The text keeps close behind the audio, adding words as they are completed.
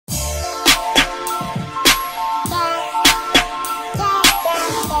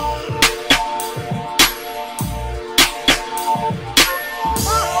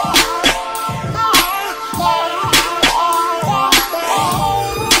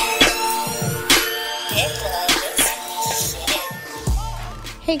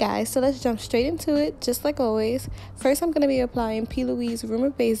Hey guys, so let's jump straight into it, just like always. First, I'm going to be applying P. Louise Rumor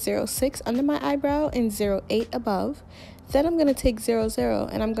Base 06 under my eyebrow and 08 above. Then I'm going to take 00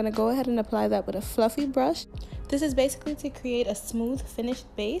 and I'm going to go ahead and apply that with a fluffy brush. This is basically to create a smooth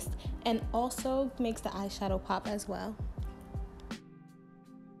finished base and also makes the eyeshadow pop as well.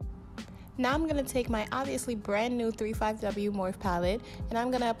 Now I'm going to take my obviously brand new 35W Morph palette and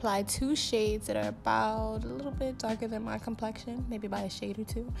I'm going to apply two shades that are about a little bit darker than my complexion, maybe by a shade or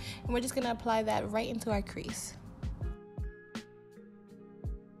two. And we're just going to apply that right into our crease.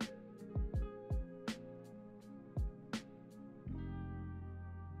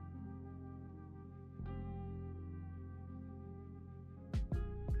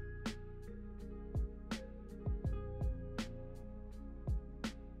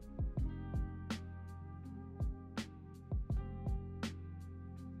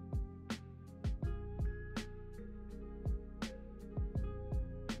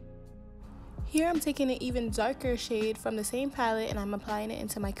 Here I'm taking an even darker shade from the same palette and I'm applying it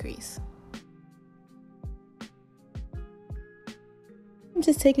into my crease. I'm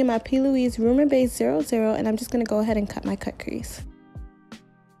just taking my P. Louise Rumor Base 00 and I'm just going to go ahead and cut my cut crease.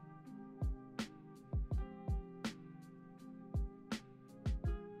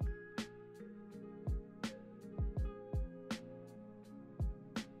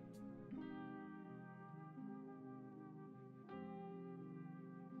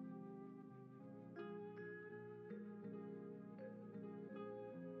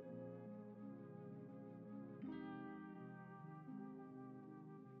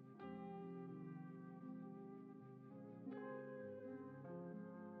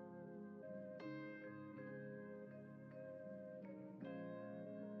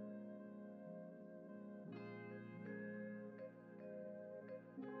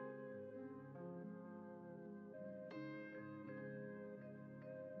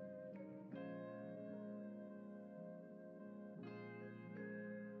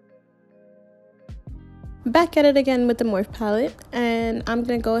 Back at it again with the Morph palette, and I'm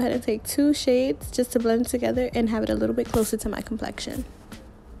going to go ahead and take two shades just to blend together and have it a little bit closer to my complexion.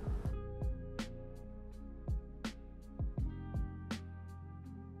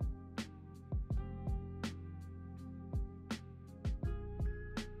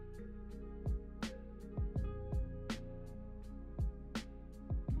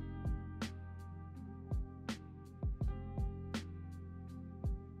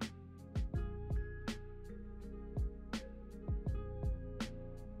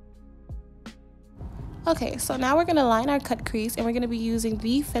 Okay, so now we're going to line our cut crease and we're going to be using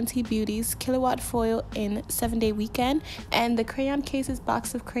the Fenty Beauty's Killawatt Foil in 7-Day Weekend and the Crayon Cases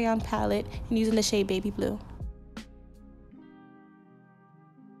Box of Crayon palette and using the shade Baby Blue.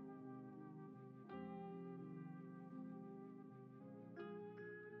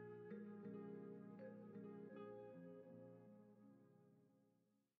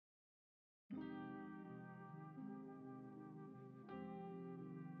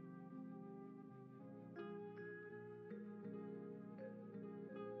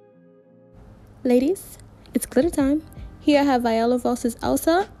 Ladies, it's glitter time. Here I have Viola Voss's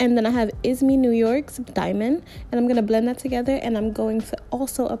Elsa, and then I have Ismi New York's Diamond, and I'm going to blend that together, and I'm going to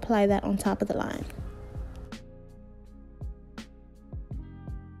also apply that on top of the line.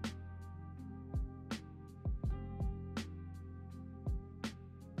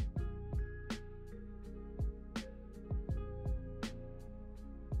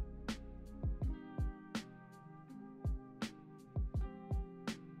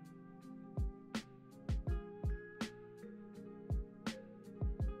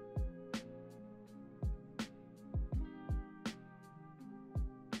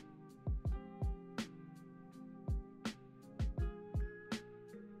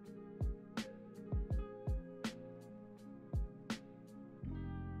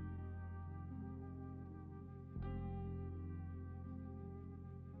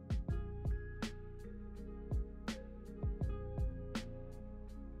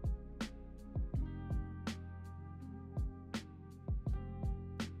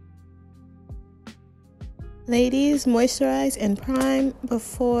 Ladies, moisturize and prime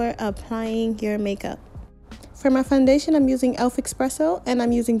before applying your makeup. For my foundation, I'm using e.l.f. Expresso and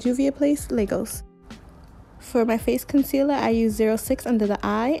I'm using Juvia's Place Legos. For my face concealer, I use 06 under the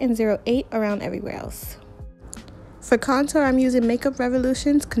eye and 08 around everywhere else. For contour, I'm using Makeup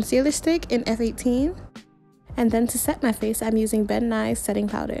Revolution's concealer stick in F18. And then to set my face, I'm using Ben Nye's setting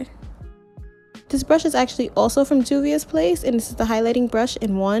powder. This brush is actually also from Juvia's Place, and this is the highlighting brush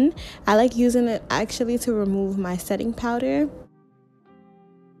in 1. I like using it actually to remove my setting powder.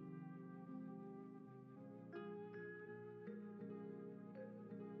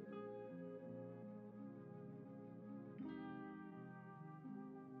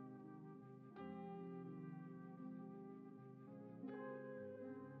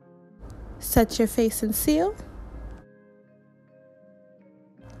 Set your face and seal.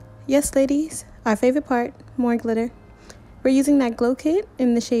 Yes, ladies, our favorite part, more glitter. We're using that glow kit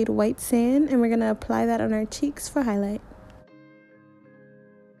in the shade White Sand, and we're going to apply that on our cheeks for highlight.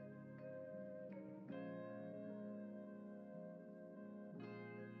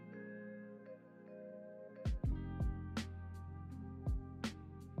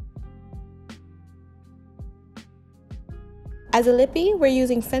 As a lippy, we're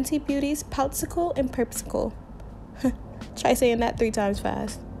using Fenty Beauty's Poutsicle and Purpsicle. Try saying that 3 times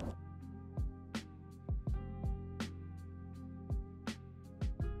fast.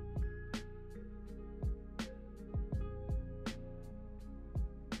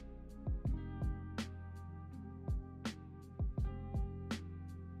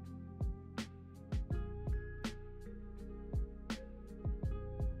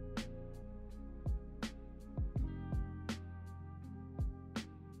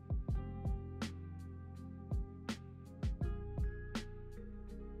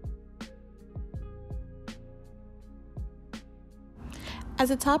 As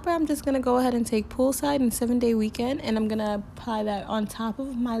a topper, I'm just going to go ahead and take Poolside and 7-Day Weekend, and I'm going to apply that on top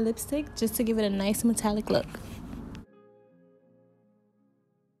of my lipstick just to give it a nice metallic look.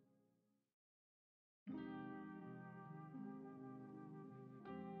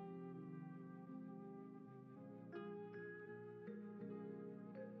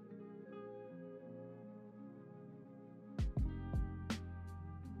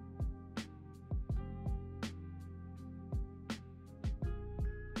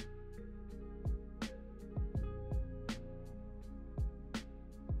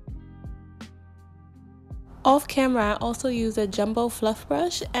 Off camera, I also used a jumbo fluff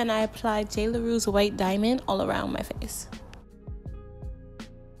brush and I applied J. LaRue's White Diamond all around my face.